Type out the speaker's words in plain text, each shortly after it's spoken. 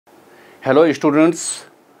Hello students,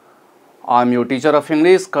 I am your teacher of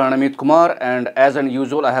English, Karna Amit Kumar, and as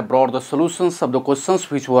usual I have brought the solutions of the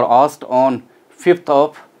questions which were asked on 5th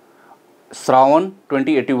of Shrawan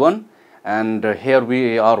 2081, and here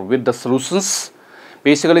we are with the solutions.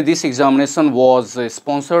 Basically this examination was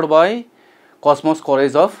sponsored by Cosmos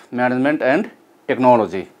College of Management and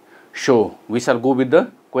Technology. So we shall go with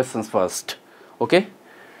the questions first. Okay,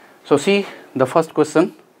 so see the first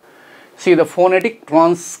question. See the phonetic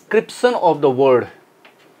transcription of the word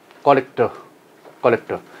collector.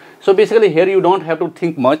 So basically here you don't have to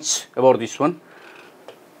think much about this one.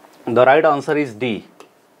 The right answer is D.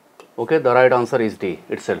 Okay, the right answer is D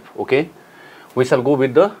itself. Okay, we shall go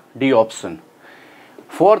with the D option.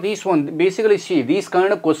 For this one, basically see these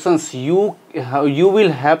kind of questions you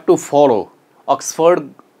will have to follow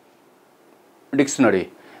Oxford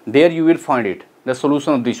Dictionary. There you will find it, the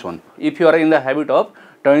solution of this one. If you are in the habit of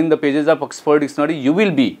turning the pages of Oxford Dictionary, you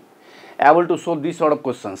will be able to solve this sort of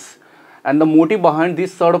questions. And the motive behind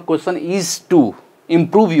this sort of question is to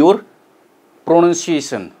improve your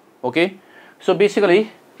pronunciation. Okay, so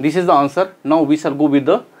basically this is the answer. Now we shall go with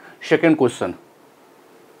the second question.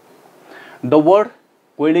 The word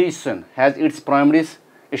coalition has its primary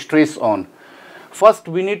stress on. First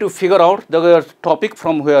we need to figure out the topic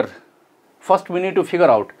from where. First we need to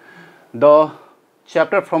figure out the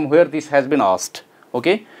chapter from where this has been asked.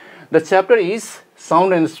 Okay, the chapter is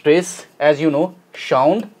sound and stress. As you know,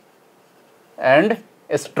 sound and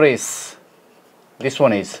stress. This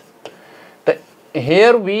one is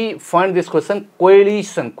here we find this question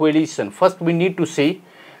coalition. First we need to see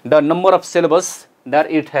the number of syllables that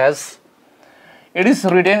it has. It is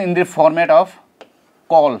written in the format of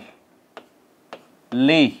coalition.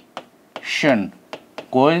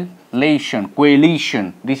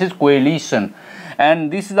 This is coalition, and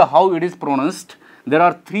this is how it is pronounced. There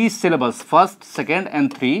are three syllables, first, second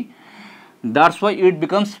and three. That's why it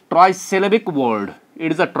becomes trisyllabic word.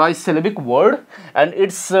 It is a trisyllabic word, and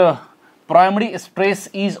its primary stress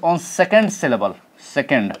is on second syllable.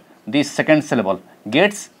 This second syllable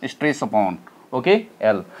gets stress upon. Okay,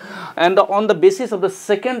 L. And on the basis of the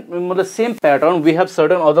same pattern, we have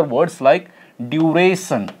certain other words like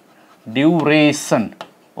duration.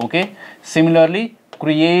 Okay, similarly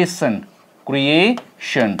creation.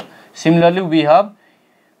 Similarly we have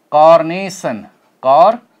carnation.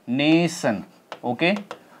 Okay,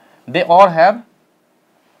 they all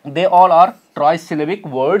are trisyllabic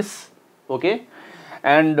words. Okay,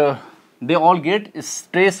 and they all get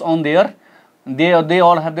stress on their they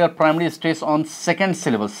all have their primary stress on second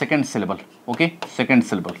syllable. Okay, second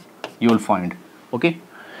syllable you will find. Okay,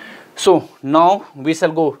 so now we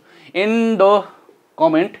shall go in the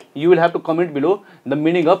comment. You will have to comment below the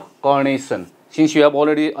meaning of carnation. Since you have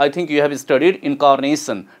already, I think you have studied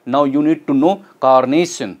incarnation, now you need to know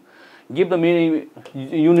carnation. Give the meaning,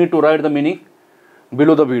 you need to write the meaning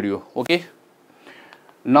below the video. Okay,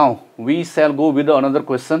 now we shall go with another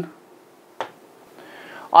question.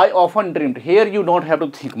 I often dreamed. Here you don't have to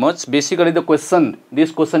think much. Basically this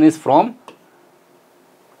question is from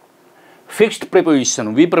fixed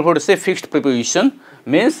preposition. We prefer to say fixed preposition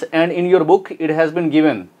means, and in your book it has been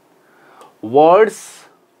given words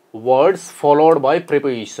followed by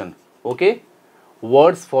preposition. Okay,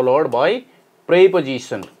 words followed by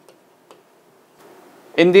preposition.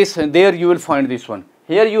 In this, there you will find this one.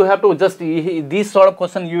 Here you have to just, this sort of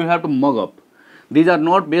question you have to mug up. These are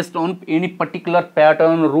not based on any particular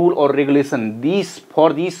pattern, rule or regulation.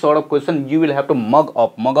 For these sort of question you will have to mug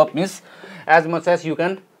up. Mug up means as much as you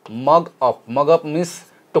can mug up. Mug up means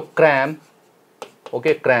to cram.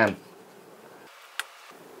 Okay, cram.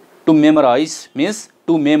 To memorize means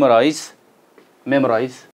to memorize.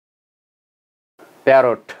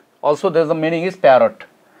 Parrot. Also there is the meaning is parrot.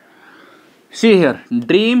 See here,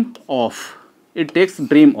 dream of. It takes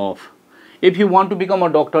dream of. If you want to become a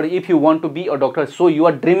doctor, if you want to be a doctor, so you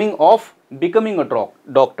are dreaming of becoming a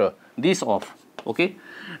doctor. This of. Okay.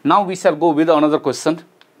 Now we shall go with another question.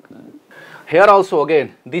 Here also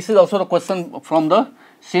again, this is also the question from the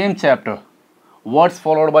same chapter. Words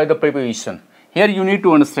followed by the preposition. Here you need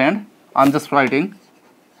to understand. I am just writing.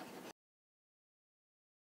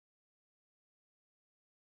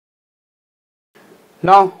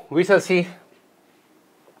 Now we shall see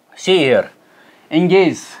here,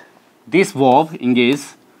 engage, this verb engage,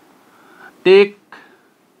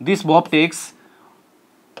 this verb takes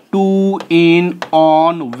to, in,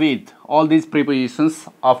 on, with, all these prepositions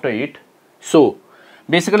after it. So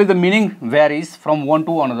basically the meaning varies from one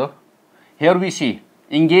to another. Here we see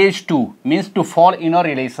engage to means to fall in a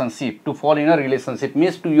relationship. To fall in a relationship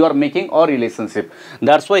means you are making a relationship.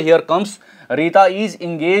 That's why here comes Rita is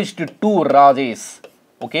engaged to Rajesh.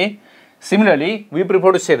 Okay, Similarly, we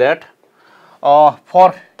prefer to say that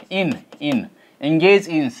for engage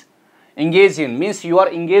in means you are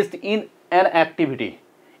engaged in an activity.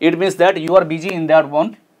 It means that you are busy in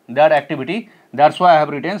that activity. That's why I have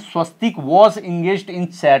written Swastik was engaged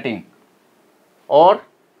in chatting or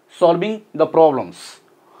solving the problems.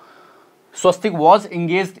 Swastik was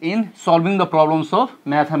engaged in solving the problems of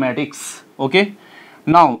mathematics. Okay.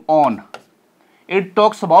 Now on, it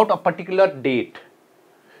talks about a particular date.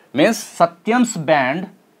 Means Satyam's band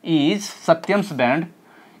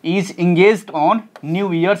is engaged on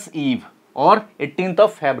New Year's Eve or 18th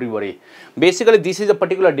of February. Basically, this is a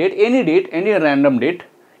particular date, any random date,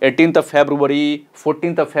 18th of February,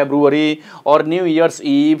 14th of February or New Year's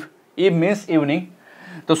Eve. Eve means evening.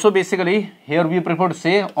 So basically, here we prefer to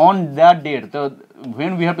say on that date.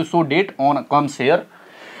 When we have to show date, on comes here.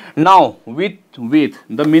 Now, with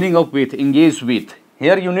the meaning of with, engage with.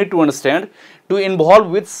 Here you need to understand to involve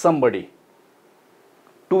with somebody.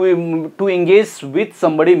 To engage with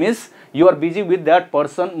somebody means you are busy with that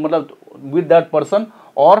person,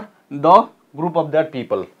 or the group of that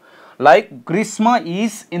people. Like Grishma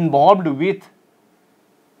is involved with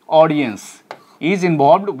audience.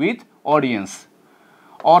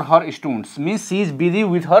 Or her students means she is busy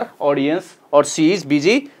with her audience or she is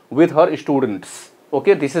busy with her students.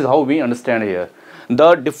 Okay, this is how we understand here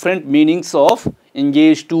the different meanings of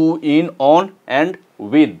engage, to, in, on and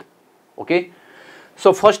with. Okay,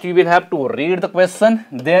 so first you will have to read the question,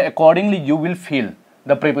 then accordingly you will fill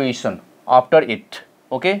the preposition after it.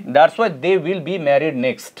 Okay, that's why they will be married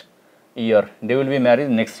next year.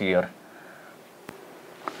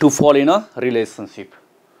 To fall in a relationship.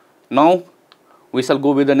 Now we shall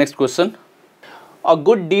go with the next question. A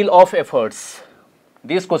good deal of efforts.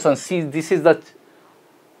 This question, see, this is the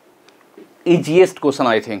easiest question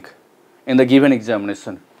I think in the given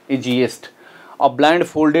examination. Easiest. A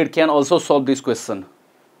blindfolded can also solve this question.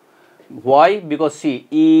 Why? Because see,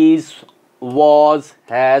 is, was,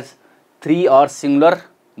 has, three are singular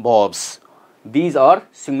verbs. These are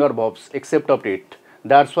singular verbs except of it.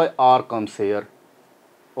 That's why are comes here.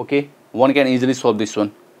 Okay, one can easily solve this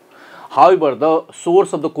one. However, the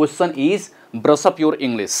source of the question is Brush Up Your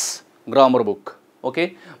English grammar book.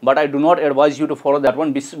 Okay, but I do not advise you to follow that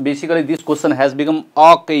one. Basically, this question has become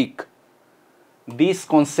archaic. This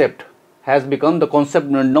concept has become the concept.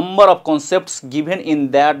 Number of concepts given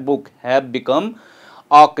in that book have become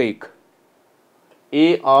archaic.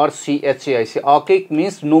 ARCHAIC. Archaic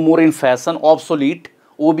means no more in fashion, obsolete.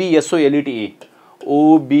 OBSOLETE.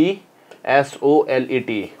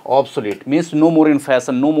 OBSOLETE. Obsolete means no more in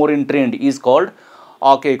fashion, no more in trend, is called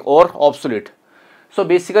archaic or obsolete. So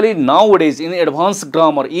basically nowadays in advanced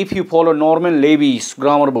grammar, if you follow Norman Levy's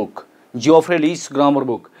grammar book, Geoffrey Lee's grammar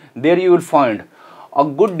book, there you will find a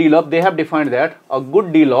good deal of, they have defined that, a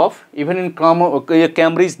good deal of, even in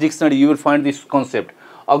Cambridge dictionary you will find this concept,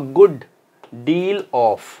 a good deal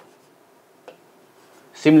of.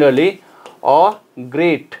 Similarly, a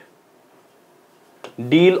great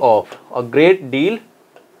deal of, a great deal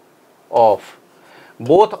of.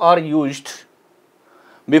 Both are used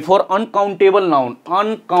before uncountable noun,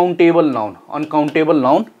 or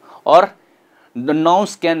the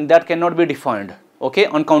nouns that cannot be defined. Okay,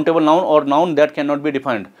 uncountable noun or noun that cannot be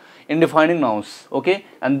defined. In defining nouns, okay,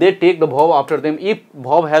 and they take the verb after them. If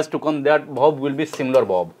verb has to come, that verb will be similar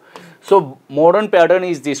verb. So modern pattern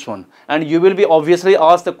is this one, and you will be obviously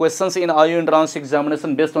asked the questions in IOE Entrance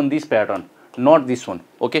Examination based on this pattern, not this one.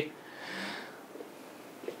 Okay,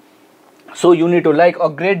 so you need to like a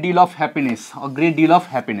great deal of happiness, a great deal of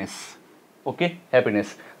happiness. Okay,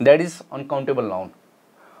 happiness, that is uncountable noun.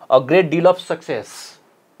 A great deal of success,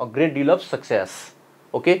 a great deal of success.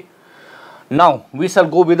 Okay, now we shall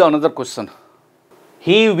go with another question.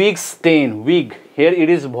 He wigs 10. Wig, here it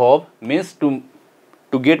is verb, means to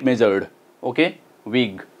get measured. Okay,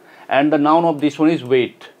 wig, and the noun of this one is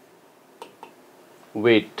weight.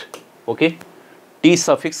 Okay, T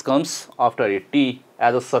suffix comes after it. T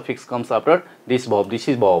as a suffix comes after this verb. This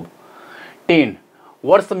is verb. 10.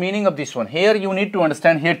 What's the meaning of this one? Here you need to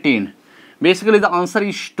understand here 10. Basically the answer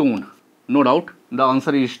is stone. No doubt the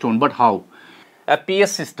answer is stone. But how? FPS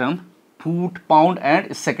system, foot, pound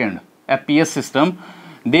and second. FPS system,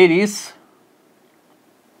 there is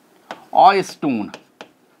a stone.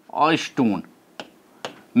 A stone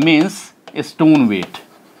means a stone weight.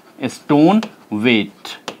 A stone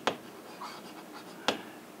weight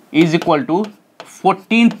is equal to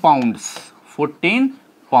 14 pounds. 14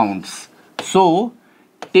 pounds. So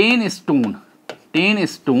 10 stone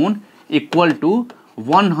equal to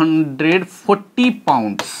 140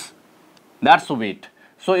 pounds. That's the weight.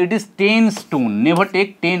 So it is 10 stone. Never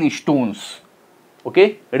take 10 stones.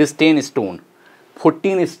 Okay, it is 10 stone,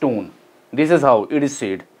 14 stone. This is how it is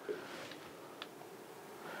said.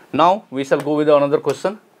 Now we shall go with another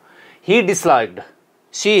question. He disliked.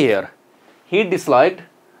 See here. He disliked.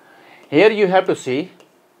 Here you have to see.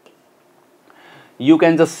 You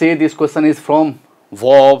can just say this question is from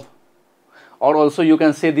verb, or also you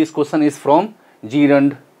can say this question is from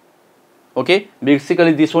gerund. Okay,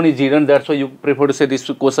 basically this one is gerund, that's why you prefer to say this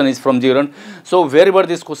question is from gerund. So wherever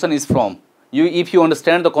this question is from, if you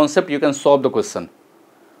understand the concept, you can solve the question.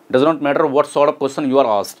 Does not matter what sort of question you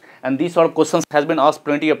are asked, and these sort of questions has been asked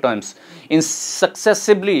plenty of times in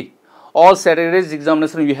successively all Saturday's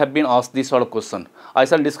examination. You have been asked this sort of question. I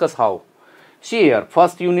shall discuss how. See here,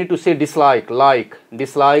 first you need to say dislike, like,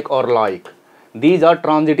 dislike or like. These are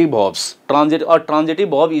transitive verbs. Transitive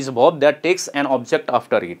verb is a verb that takes an object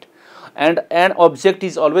after it, and an object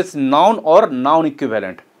is always noun or noun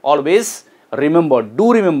equivalent. Always remember,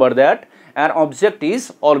 do remember that an object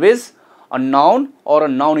is always a noun or a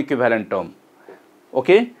noun equivalent term.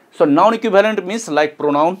 Okay, so noun equivalent means like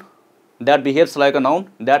pronoun that behaves like a noun,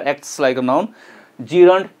 that acts like a noun,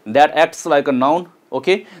 gerund that acts like a noun.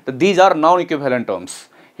 Okay, so these are noun equivalent terms.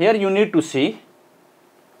 Here you need to see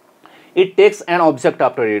it takes an object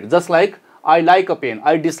after it, just like I like a pen,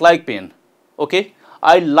 I dislike pen. Okay,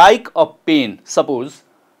 I like a pen. Suppose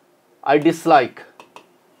I dislike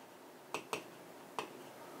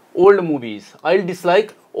old movies, I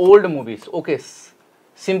dislike old movies. Okay,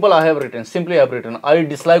 simply I have written I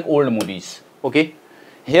dislike old movies. Okay,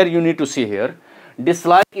 here you need to see here,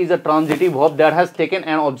 dislike is a transitive verb that has taken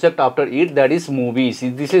an object after it, that is movies.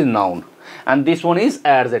 This is noun, and this one is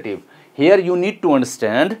adjective. Here you need to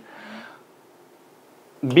understand,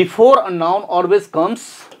 before a noun always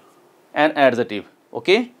comes an adjective.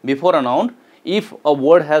 Okay, before a noun, if a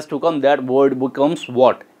word has to come, that word becomes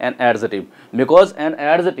what? An adjective, because an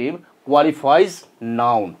adjective qualifies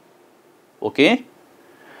noun. Okay,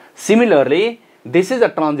 similarly this is a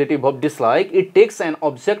transitive verb dislike. It takes an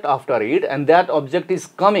object after it, and that object is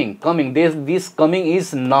coming. This coming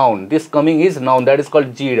is noun. This coming is noun, that is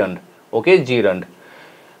called gerund. Okay, gerund.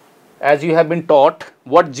 As you have been taught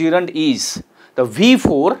what gerund is, the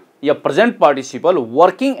V4, a present participle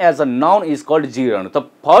working as a noun, is called gerund. The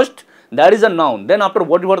first, that is a noun, then after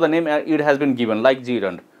whatever the name it has been given, like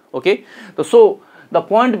gerund. Okay, so the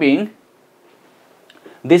point being,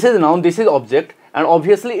 this is noun, this is object, and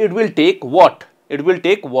obviously it will take what? It will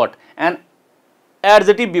take what? An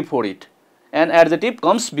adjective before it. An adjective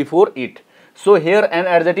comes before it. So here an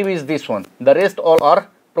adjective is this one, the rest all are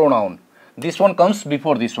pronoun. This one comes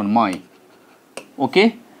before this one, my.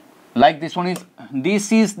 Okay, like this one is,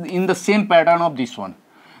 this is in the same pattern of this one.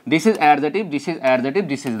 This is adjective, this is adjective,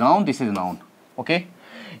 this is noun, this is noun. Okay,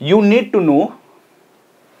 you need to know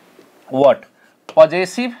what?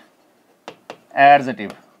 Possessive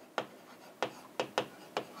adjective.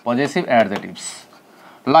 Possessive adjectives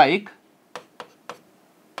like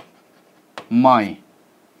my.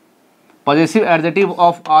 Possessive adjective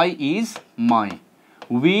of I is my,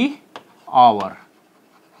 we, our.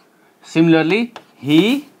 Similarly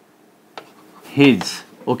he, his.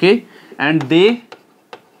 Okay, and they,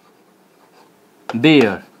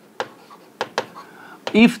 their.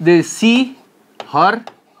 If they see, her,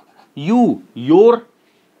 you, your.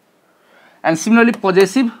 And similarly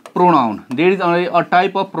possessive pronoun, there is a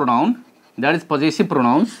type of pronoun, that is possessive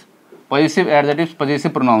pronouns, possessive adjectives,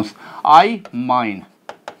 possessive pronouns. I, mine,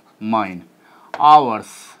 mine.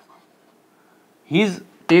 Ours, his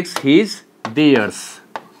takes his, theirs,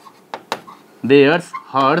 theirs,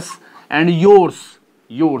 hers, and yours,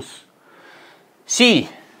 yours. See,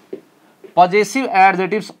 possessive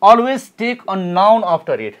adjectives always take a noun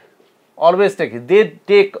after it. Always take it. They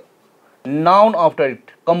take noun after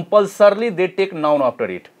it. Compulsorily they take noun after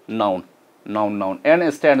it. Noun, noun, noun.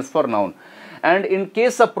 N stands for noun. And in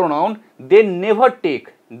case of pronoun, they never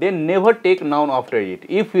take noun after it.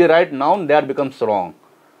 If we write noun, that becomes wrong.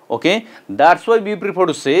 Okay, that's why we prefer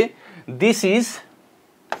to say this is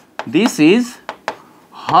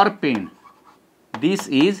her pen. This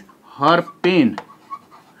is her pen,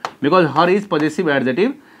 because her is possessive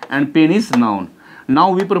adjective and pen is noun.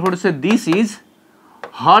 Now we prefer to say this is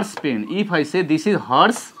hers pen. If I say this is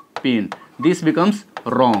hers pen, this becomes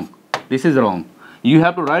wrong. This is wrong. You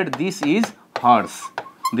have to write this is hers.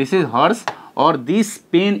 This is hers, or this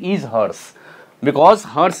pen is hers, because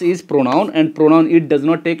hers is pronoun, and pronoun it does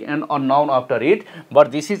not take a noun after it,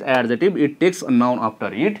 but this is adjective, it takes a noun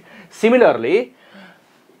after it. Similarly,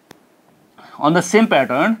 on the same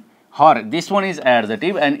pattern, her, this one is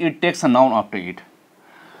adjective and it takes a noun after it.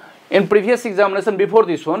 In previous examination before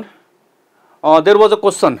this one, there was a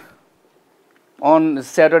question on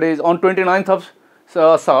Saturdays, on 29th of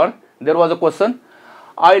So, sir, there was a question.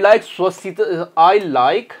 I like Swastika, I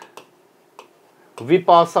like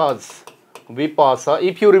Vipasas. Vipasa.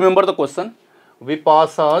 If you remember the question,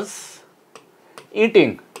 Vipasas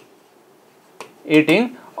eating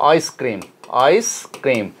ice cream. Ice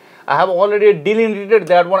cream. I have already delineated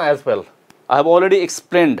that one as well. I have already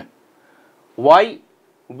explained why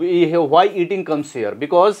eating comes here,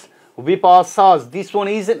 because Vipasas, this one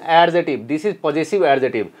is an adjective. This is possessive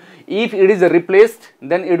adjective. If it is replaced,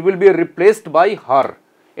 then it will be replaced by her.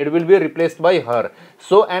 It will be replaced by her.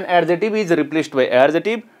 So an adjective is replaced by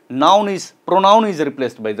adjective. Pronoun is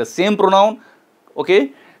replaced by the same pronoun.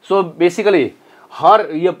 Okay. So basically, her,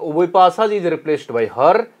 Vipasas is replaced by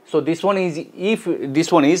her. So this one is, if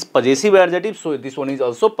this one is possessive adjective, so this one is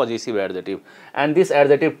also possessive adjective, and this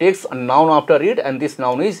adjective takes a noun after it, and this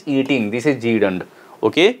noun is eating. This is gerund.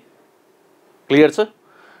 Okay, clear, sir?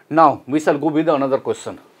 Now we shall go with another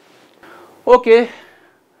question. Okay,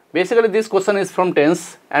 basically this question is from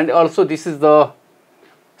tense, and also this is the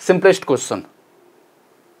simplest question.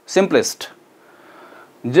 Simplest.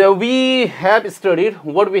 We have studied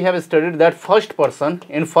that first person,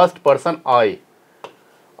 in first person I,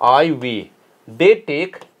 we, they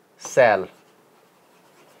take shall.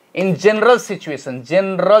 In general situations,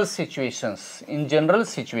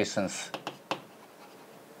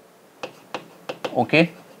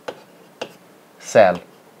 okay, shall.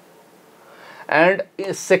 And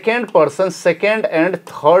second and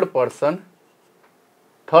third person,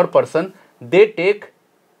 they take,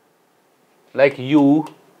 like you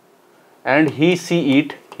and he,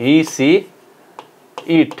 she,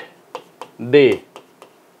 it, they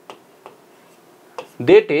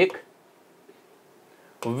take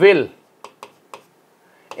will.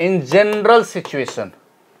 In general situation,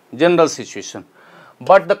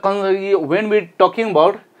 but when we talking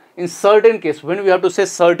about in certain case, when we have to say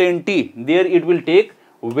certainty, there it will take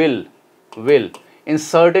will. In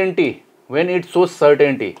certainty, when it shows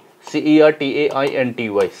certainty,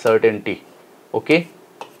 CERTAINTY, certainty. Okay.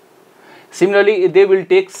 Similarly, they will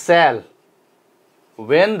take shall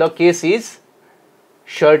when the case is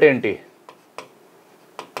certainty.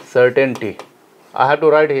 I have to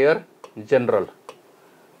write here general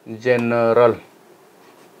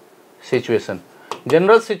situation.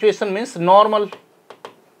 General situation means normal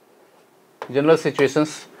general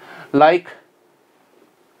situations, like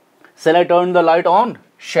shall I turn the light on?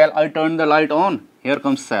 Shall I turn the light on? Here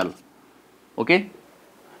comes shall. Okay.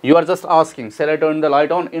 You are just asking, shall I turn the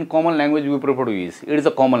light on? In common language, we prefer to use. It is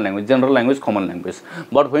a common language, general language, common language.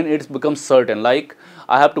 But when it becomes certain, like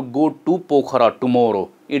I have to go to Pokhara tomorrow,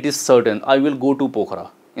 it is certain I will go to Pokhara.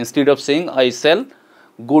 Instead of saying I shall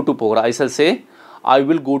go to Pokhara, I shall say I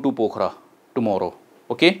will go to Pokhara tomorrow.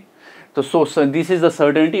 Okay. So this is the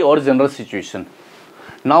certainty or general situation.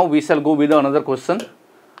 Now we shall go with another question.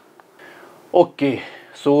 Okay.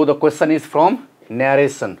 So the question is from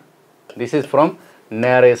narration. This is from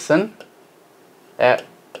narration,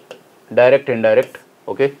 direct, indirect,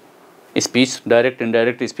 okay, speech, direct,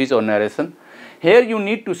 indirect speech or narration. Here you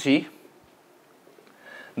need to see,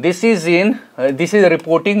 this is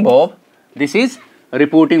reporting verb,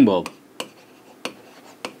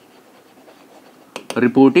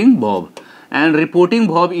 and reporting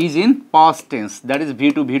verb is in past tense, that is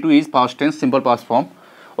V2 is past tense, simple past form.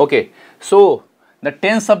 Okay, so the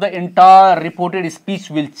tense of the entire reported speech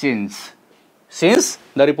will change, since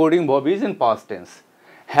the reporting verb is in past tense.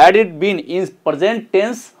 Had it been in present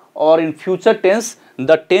tense or in future tense,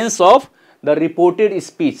 the tense of the reported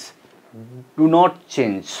speech do not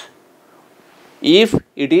change. If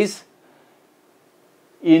it is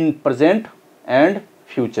in present and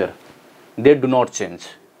future, they do not change.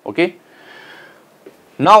 Okay.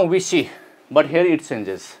 Now we see, but here it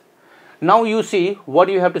changes. Now you see, what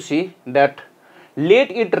you have to see, that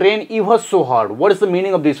let it rain ever so hard. What is the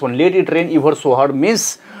meaning of this one? Let it rain ever so hard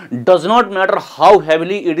means, does not matter how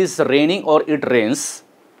heavily it is raining or it rains,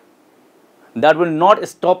 that will not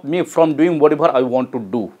stop me from doing whatever I want to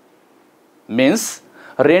do. Means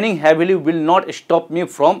raining heavily will not stop me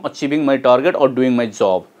from achieving my target or doing my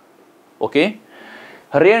job. Okay.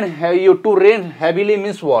 To rain heavily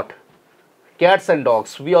means what? Cats and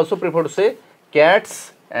dogs. We also prefer to say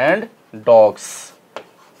cats and dogs.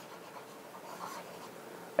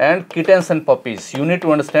 And kittens and puppies. You need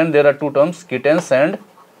to understand there are two terms, kittens and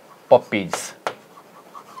puppies.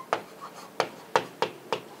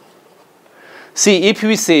 See, if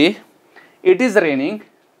we say it is raining,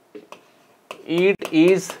 it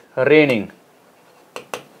is raining.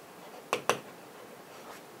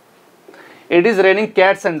 It is raining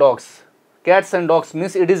cats and dogs. Cats and dogs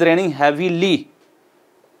means it is raining heavily.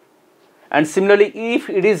 And similarly, if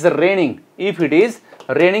it is raining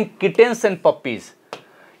kittens and puppies,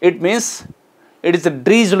 it means it is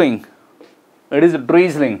drizzling. It is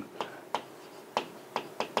drizzling.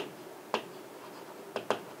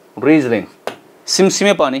 Drizzling.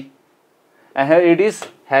 Simsime pani. And here it is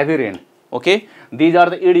heavy rain. Okay. These are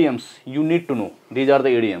the idioms you need to know. These are the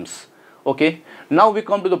idioms. Okay. Now we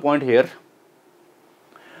come to the point here.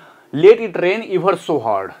 Let it rain ever so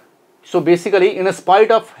hard. So basically, in spite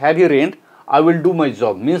of heavy rain, I will do my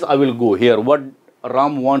job. Means I will go here. What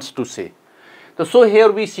Ram wants to say. So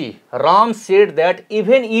here we see Ram said that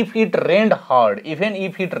even if it rained hard,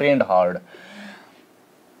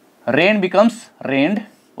 rain becomes rained.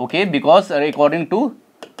 Okay, because according to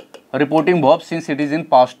reporting Bob, since it is in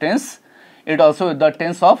past tense, it also the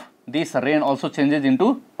tense of this rain also changes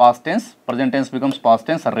into past tense. Present tense becomes past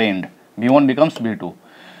tense, rained. B1 becomes B2.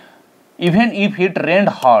 Even if it rained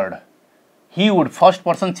hard, he would, first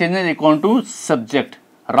person changes according to subject.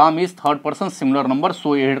 Ram is third person, similar number,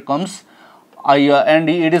 so here comes and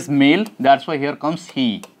it is male, that's why here comes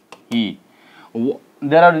he.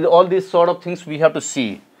 There are all these sort of things we have to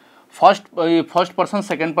see. First person,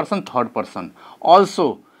 second person, third person.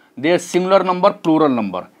 Also, there is similar number, plural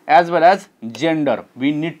number, as well as gender.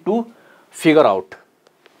 We need to figure out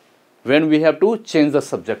when we have to change the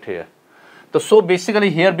subject here. So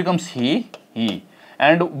basically here becomes he,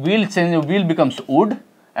 and will change, will becomes would,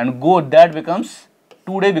 and go, that becomes,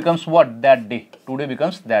 today becomes what? That day. Today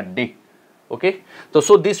becomes that day. Okay.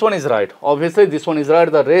 So this one is right. Obviously this one is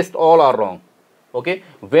right. The rest all are wrong. Okay.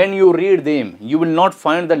 When you read them, you will not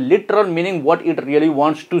find the literal meaning what it really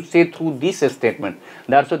wants to say through this statement.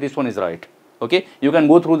 That's why this one is right. Okay. You can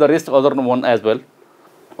go through the rest other one as well.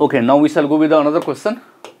 Okay. Now we shall go with another question.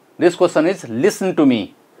 This question is listen to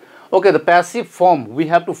me. Okay. The passive form we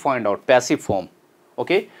have to find out. Passive form.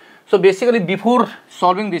 Okay. So basically before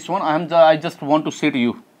solving this one, I just want to say to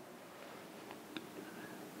you,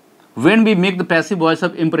 when we make the passive voice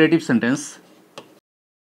of imperative sentence,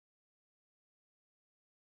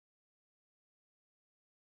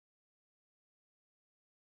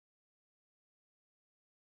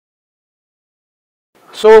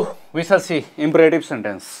 so we shall see imperative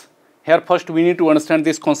sentence. Here first we need to understand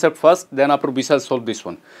this concept first, then after we shall solve this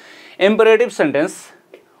one. Imperative sentence,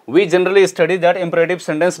 we generally study that imperative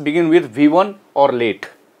sentence begin with V1 or late.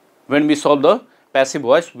 When we solve the passive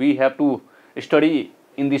voice, we have to study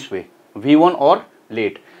in this way, V1 or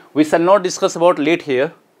late. We shall not discuss about late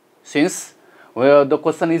here, since the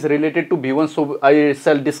question is related to V1, so I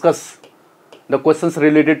shall discuss the questions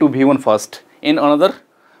related to V1 first. In another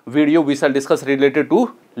video we shall discuss related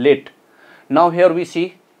to late. Now here we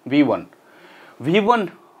see V1.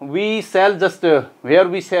 V1 we shall just where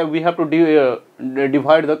we say we have to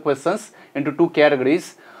divide the questions into two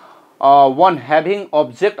categories. One having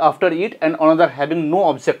object after it and another having no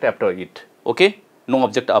object after it. Okay, no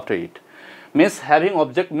object after it. Means having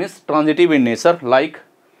object means transitive in nature, like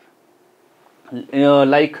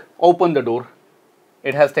open the door,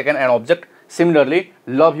 it has taken an object. Similarly,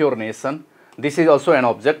 love your nation, this is also an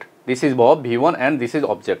object. This is Bob, V1, and this is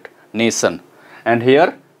object, nation, and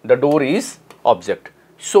here the door is object.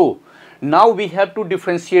 So now we have to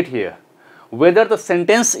differentiate here whether the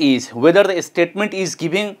sentence is, whether the statement is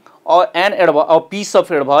giving a piece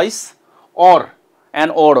of advice or an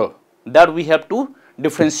order, that we have to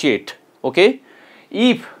differentiate. Okay,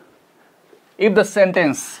 if the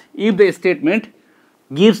sentence, if the statement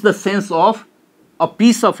gives the sense of a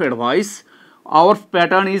piece of advice, our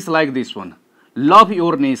pattern is like this one, love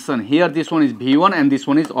your nation. Here this one is V1 and this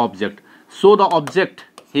one is object. So the object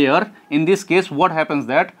here, in this case what happens,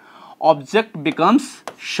 that object becomes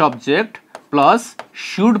subject plus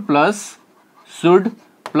should plus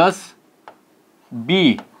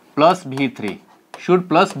be plus V3, should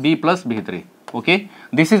plus be plus V3. Okay,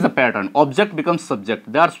 this is the pattern. Object becomes subject.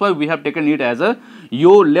 That's why we have taken it as a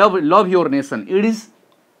you love your nation. It is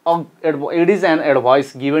an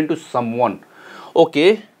advice given to someone.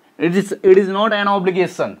 Okay, it is not an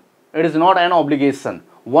obligation. It is not an obligation.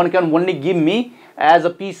 One can only give me as a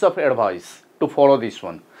piece of advice to follow this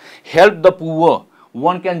one. Help the poor,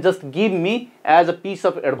 one can just give me as a piece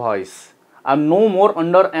of advice. I'm no more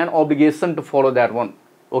under an obligation to follow that one.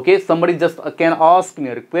 Okay, somebody just can ask me,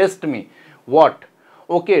 request me, what?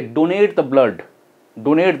 Okay, donate the blood,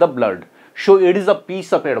 donate the blood. So it is a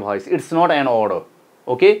piece of advice, it's not an order.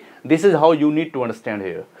 Okay, this is how you need to understand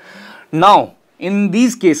here. Now in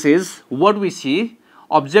these cases what we see,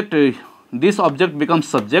 object, this object becomes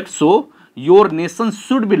subject, so your nation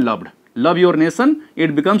should be loved. Love your nation,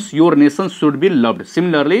 it becomes your nation should be loved.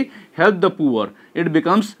 Similarly, help the poor, it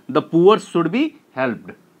becomes the poor should be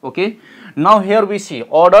helped. Okay, now here we see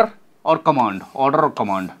order or command, order or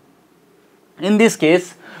command. In this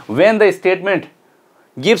case, when the statement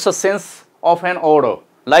gives a sense of an order,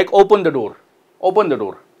 like open the door,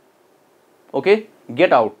 okay,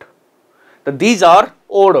 get out. These are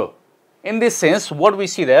order. In this sense, what we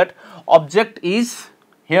see that object is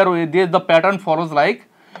here. The pattern follows like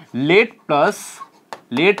late plus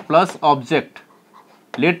object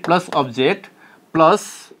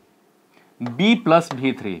plus B plus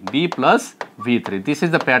V3. This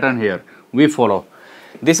is the pattern here we follow.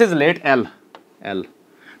 This is late L.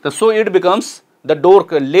 So it becomes the door,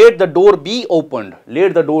 let the door be opened.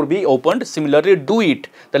 Similarly, do it.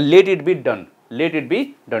 Let it be done.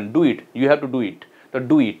 Do it. You have to do it.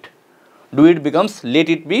 Do it becomes let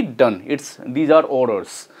it be done. These are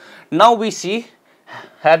orders. Now we see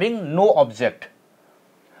having no object.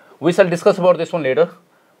 We shall discuss about this one later.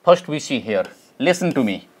 First we see here. Listen to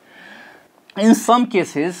me. In some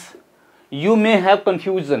cases, you may have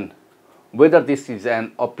confusion whether this is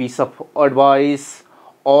a piece of advice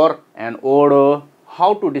or an order.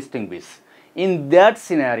 How to distinguish? In that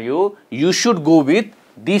scenario, you should go with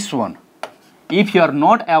this one. If you are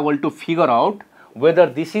not able to figure out whether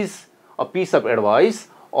this is a piece of advice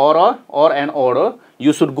or an order,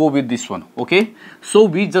 you should go with this one. Okay, so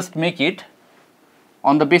we just make it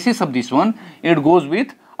on the basis of this one. It goes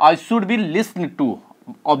with I should be listened to.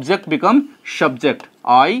 Object become subject.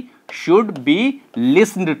 I should be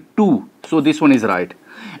listened to. So this one is right.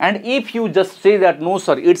 And if you just say that no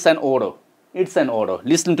sir, it's an order.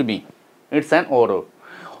 Listen to me. It's an order.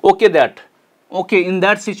 Okay, in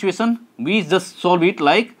that situation, we just solve it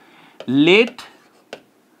like let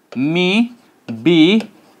me be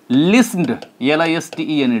listened.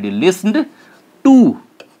 L-I-S-T-E-N-E-D. Listened to.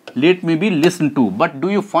 Let me be listened to. But do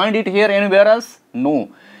you find it here anywhere else? No.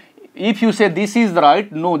 If you say this is right,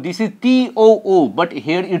 no, this is T-O-O. But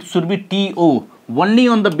here it should be T-O. Only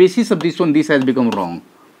on the basis of this one, this has become wrong.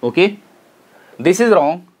 Okay. This is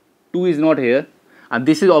wrong. 2 is not here. And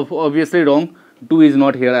this is obviously wrong. 2 is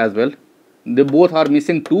not here as well. They both are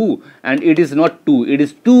missing 2. And it is not 2. It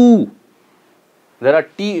is 2. There are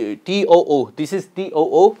T-O-O. This is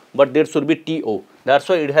T-O-O. But there should be T-O. That's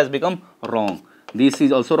why it has become wrong. This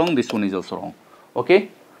is also wrong. This one is also wrong. Okay.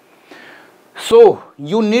 So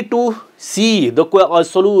you need to see the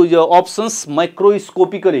options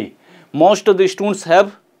microscopically. Most of the students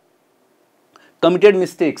have committed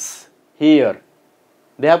mistakes here.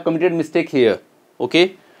 They have committed mistake here.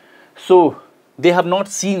 Okay. So they have not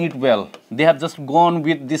seen it well. They have just gone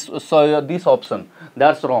with this option.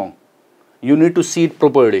 That's wrong. You need to see it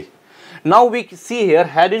properly. Now we see here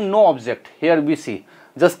having no object. Here we see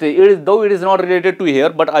just though it is not related to here,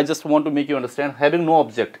 but I just want to make you understand having no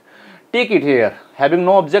object. Take it here. Having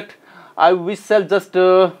no object, we shall just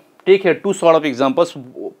take here 2 sort of examples.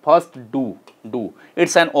 First, do.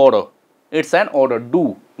 It's an order.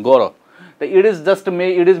 Do. Gaurav. It is just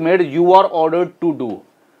made. It is made. You are ordered to do.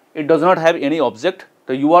 It does not have any object.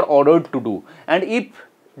 So you are ordered to do. And if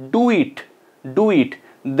do it,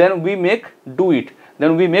 then we make do it.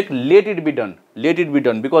 Then we make let it be done.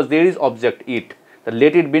 Because there is object it. The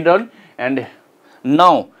let it be done. And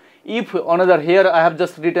now, if another here I have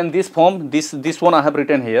just written this form, this one I have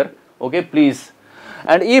written here. Okay, please.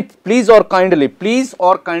 And if please or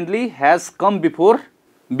kindly has come before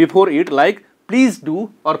it, like please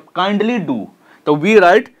do or kindly do. So we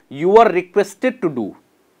write you are requested to do.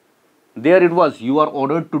 There it was you are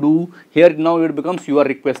ordered to do. Here now it becomes you are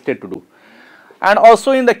requested to do. And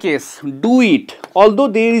also in the case do it, although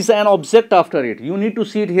there is an object after it, you need to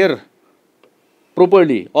see it here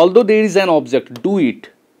properly. Although there is an object, do it,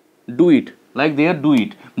 like there do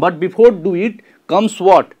it, but before do it comes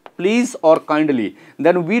what? Please or kindly.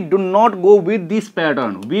 Then we do not go with this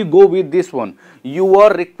pattern, we go with this one. You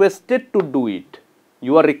are requested to do it.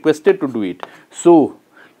 So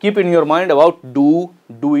keep in your mind about do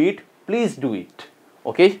it, please do it.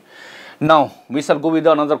 Okay, now we shall go with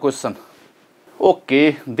another question.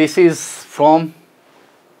 Okay, this is from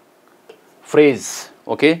phrase.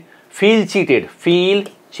 Okay, feel cheated.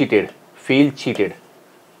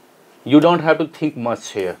 You don't have to think much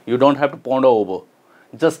here. You don't have to ponder over.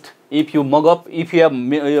 Just if you have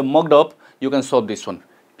mugged up, you can solve this one.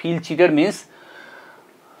 Feel cheated means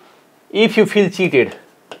if you feel cheated.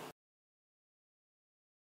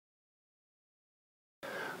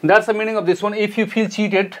 That's the meaning of this one. If you feel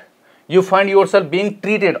cheated, you find yourself being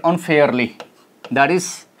treated unfairly. That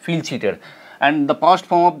is feel cheated. And the past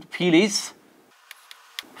form of feel is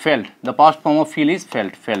felt. The past form of feel is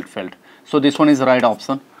felt. So this one is the right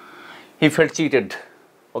option. He felt cheated.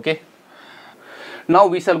 Okay. Now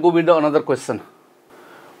we shall go with another question.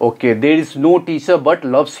 Okay, there is no teacher but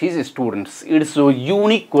loves his students. It's a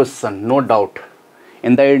unique question, no doubt.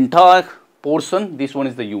 In the entire portion, this one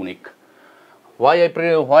is the unique. Why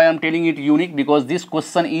I'm telling it unique? Because this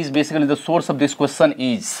question is basically, the source of this question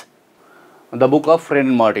is the book of Fred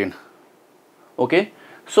and Martin. Okay,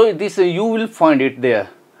 so this you will find it there.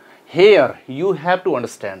 Here you have to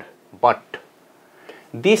understand, but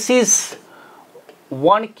this is,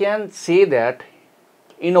 one can say that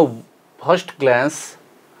in a first glance,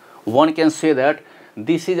 one can say that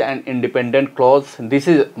this is an independent clause. This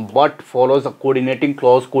is but follows a coordinating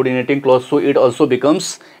clause, so it also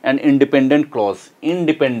becomes an independent clause.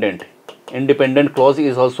 Independent clause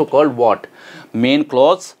is also called what? Main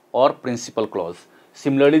clause or principal clause.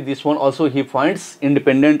 Similarly, this one also he finds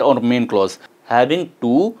independent or main clause. Having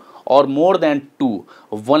two or more than two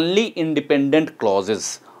only independent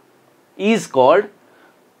clauses is called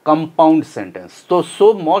compound sentence.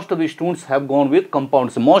 So most of the students have gone with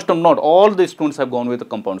compound. Most of, not all the students have gone with a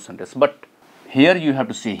compound sentence. But here you have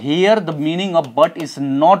to see, here the meaning of but is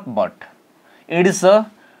not but. It is a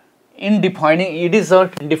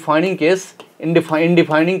defining case. In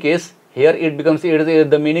defining case, here it becomes,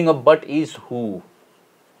 the meaning of but is who.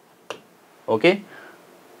 Okay,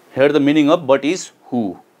 here the meaning of but is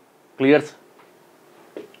who. Clear?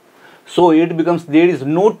 So it becomes, there is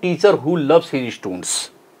no teacher who loves his students.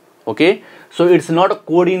 Okay, so it's not a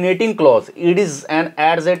coordinating clause, it is an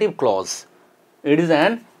adjective clause. It is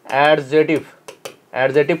an adjective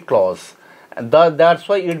clause. That's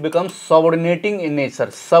why it becomes subordinating in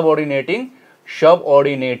nature. Subordinating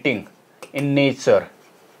in nature.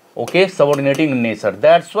 Okay, subordinating in nature.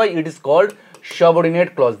 That's why it is called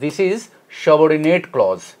subordinate clause. This is subordinate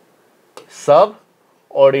clause.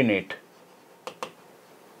 Subordinate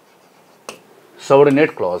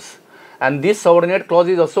clause. And this subordinate clause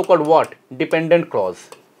is also called what? Dependent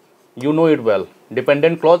clause. You know it well.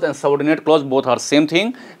 Dependent clause and subordinate clause both are same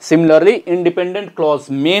thing. Similarly, independent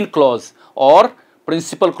clause, main clause or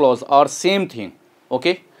principal clause are same thing.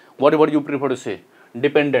 Okay, whatever you prefer to say.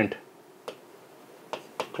 Dependent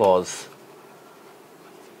clause.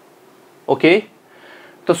 Okay,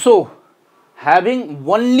 so having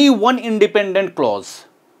only one independent clause,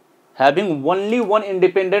 and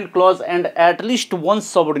at least one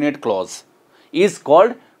subordinate clause is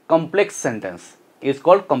called complex sentence.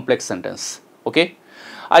 Okay,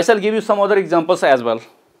 I shall give you some other examples as well.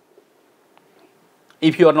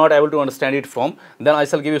 If you are not able to understand it from, then I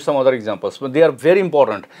shall give you some other examples, but they are very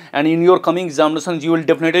important, and in your coming examinations you will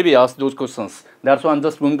definitely be asked those questions. That's why I'm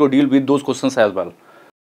just going to deal with those questions as well.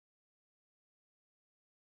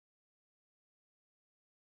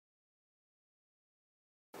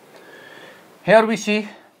 Here we see,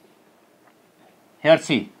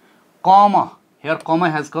 comma. Here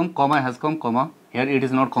comma has come, Here it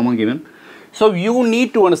is not comma given. So you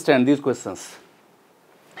need to understand these questions.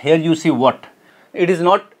 Here you see what? It is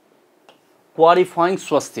not qualifying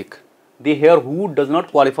swastik. The here who does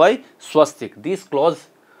not qualify swastik. This clause,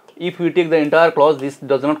 if we take the entire clause, this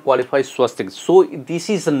does not qualify swastik. So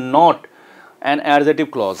this is not an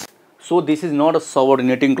adjective clause. So this is not a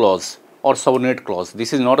subordinating clause or subordinate clause.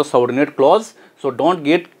 This is not a subordinate clause, so don't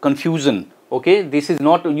get confusion. Okay, this is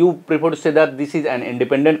not, you prefer to say that this is an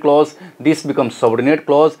independent clause, this becomes subordinate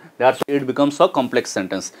clause, that's why it becomes a complex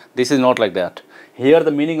sentence. This is not like that. Here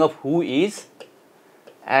the meaning of who is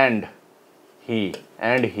and he.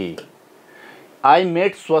 I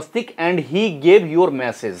met Swastik and he gave your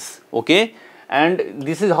message. Okay, and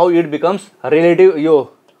this is how it becomes relative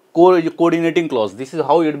coordinating clause. This is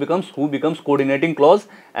how it becomes, who becomes coordinating clause,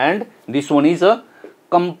 and this one is a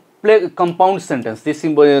compound sentence. This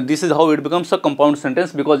is how it becomes a compound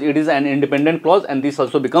sentence, because it is an independent clause and this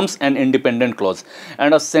also becomes an independent clause.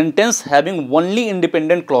 And a sentence having only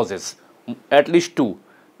independent clauses, at least two,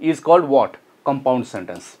 is called what? Compound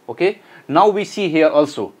sentence. Okay, now we see here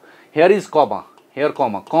also, here is comma, here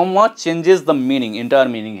comma changes the meaning, entire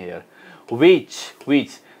meaning here. Which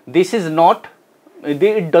this is not,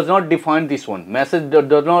 it does not define this one. Message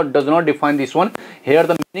does not define this one. Here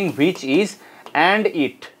the meaning which is and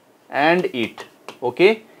it.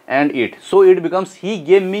 Okay, and it. So it becomes he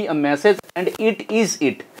gave me a message and it is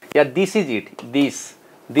it. Yeah, this is it. This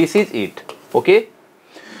is it. Okay.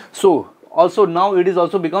 So also now it is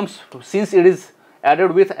also becomes, since it is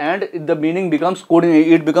added with and, the meaning becomes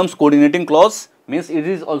it becomes coordinating clause, means it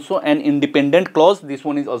is also an independent clause. This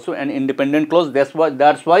one is also an independent clause. That's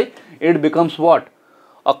why it becomes what?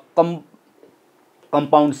 A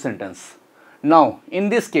compound sentence. Now in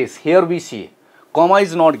this case, here we see comma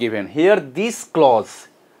is not given. Here this clause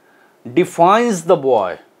defines the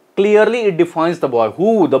boy. Clearly it defines the boy.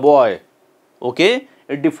 Who? The boy. Okay,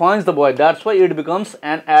 it defines the boy. That's why it becomes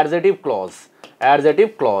an adjective clause,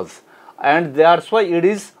 and that's why it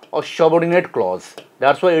is a subordinate clause.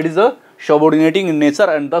 That's why it is a subordinating in nature,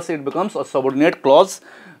 and thus it becomes a subordinate clause.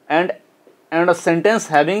 And a sentence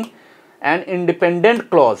having an independent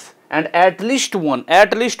clause and at least one,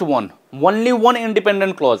 only one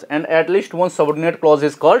independent clause and at least one subordinate clause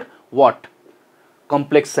is called what?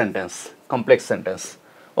 Complex sentence.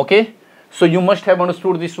 Okay, so you must have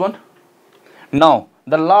understood this one. Now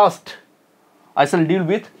the last, I shall deal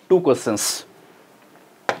with two questions.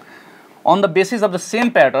 On the basis of the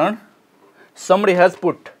same pattern, somebody has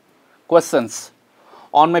put questions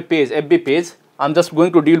on my page, FB page. I'm just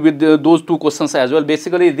going to deal with those two questions as well.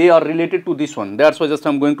 Basically, they are related to this one. That's why just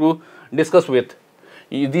I'm going to discuss with.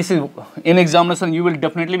 This is in examination. You will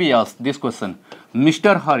definitely be asked this question.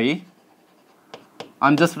 Mr. Hari,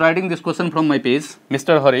 I'm just writing this question from my page.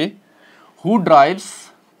 Mr. Hari, who drives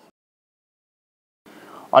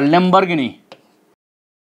a Lamborghini,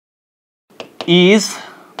 is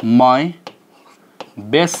my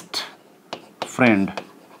best friend.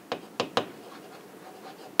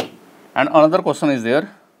 And another question is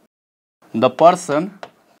there. The person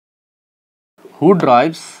who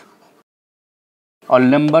drives a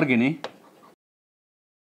Lamborghini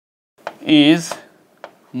is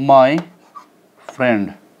my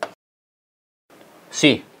friend.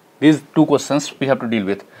 See, these two questions we have to deal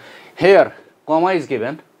with. Here, comma is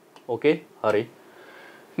given. Okay, Hari.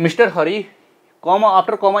 Mr. Hari, comma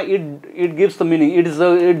after comma, it gives the meaning.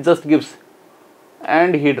 It just gives,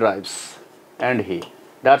 and he drives, and he.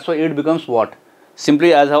 That's why it becomes what?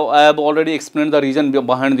 Simply as how I have already explained the reason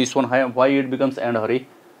behind this one, why it becomes and Hari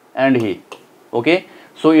and he. Okay,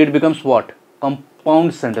 so it becomes what?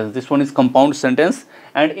 Compound sentence. This one is compound sentence,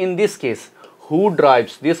 and in this case, who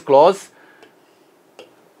drives, this clause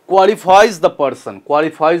qualifies the person.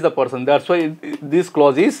 That's why this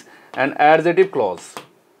clause is an adjective clause.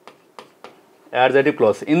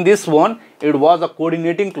 In this one, it was a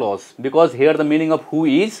coordinating clause because here the meaning of who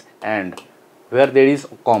is and. Where there is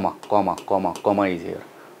comma is here.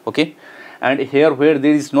 Okay, and here where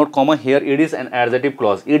there is not comma, here it is an adjective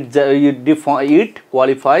clause. It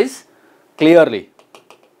qualifies clearly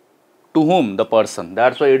to whom? The person.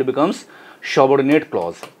 That's why it becomes subordinate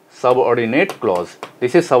clause.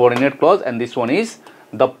 This is subordinate clause, and this one is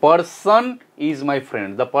the person is my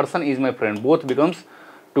friend. Both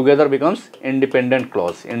together becomes independent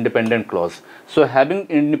clause. So having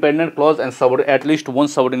independent clause and at least one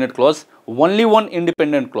subordinate clause, only one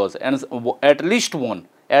independent clause and at least one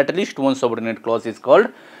subordinate clause is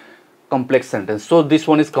called complex sentence. So this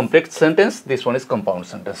one is complex sentence, this one is compound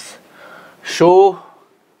sentence. So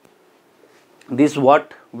this is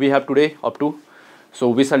what we have today up to. So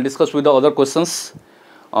we shall discuss with the other questions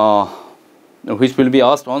which will be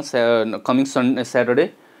asked on coming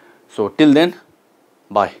Saturday. So till then,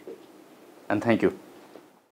 bye and thank you.